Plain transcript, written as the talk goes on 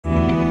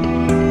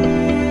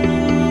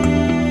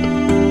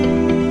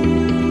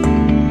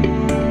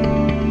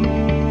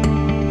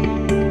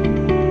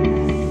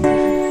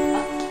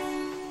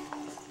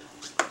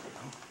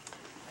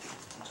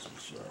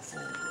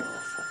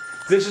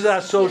This is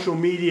our social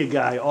media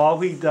guy. All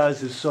he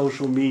does is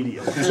social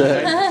media. That's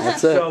it.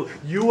 That's it. So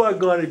you are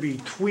going to be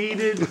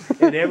tweeted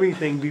and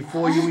everything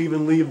before you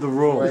even leave the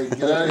room. Right,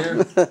 get out of here.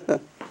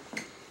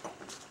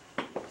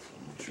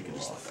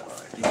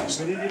 What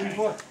did you do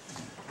before?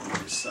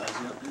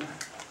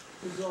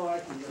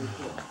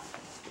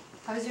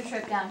 How was your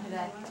trip down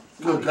today?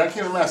 Good, I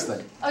came last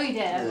night. Oh, you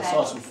did? Okay. Yeah,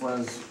 saw some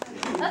friends.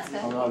 That's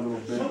good. Hung out a little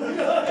bit.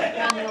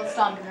 Around the old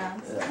stomping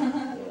grounds.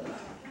 Yeah.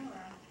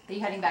 Are you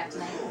heading back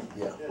tonight?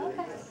 Yeah.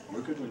 Okay. We're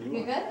good when you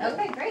You're are. good?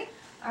 Okay, great.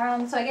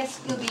 So I guess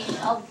you'll be,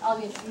 I'll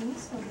be interviewing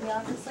you,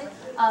 obviously.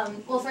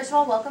 Well, first of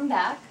all, welcome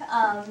back.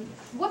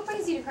 What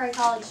brings you to Curry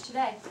College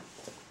today?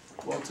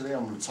 Well, today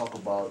I'm going to talk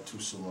about to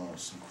some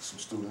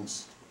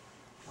students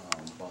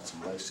about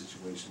some life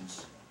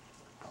situations,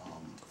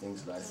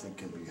 things that I think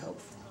can be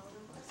helpful.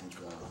 I think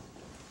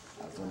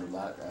I've learned a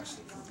lot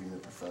actually from being a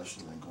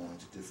professional and going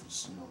to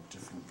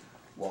different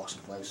walks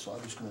of life. So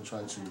I'm just going to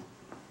try to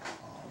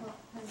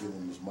give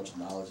them as much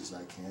knowledge as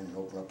I can and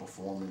open up a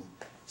forum and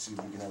see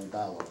if we can have a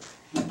dialogue.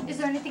 Is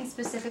there anything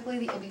specifically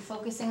that you'll be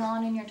focusing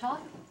on in your talk?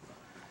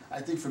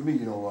 I think for me,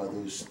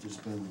 there's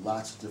been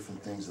lots of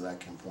different things that I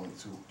can point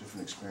to,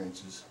 different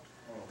experiences.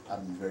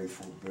 I've been very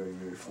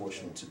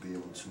fortunate to be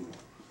able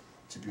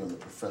to be on the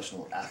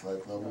professional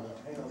athletic level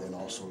and then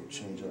also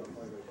change up and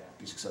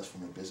be successful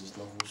in the business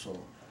level. So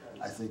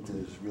I think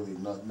there's really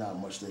not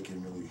much they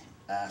can really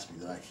ask me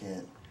that I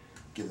can't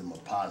give them a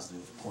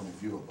positive point of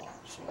view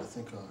about. So I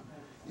think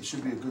it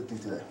should be a good thing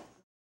today.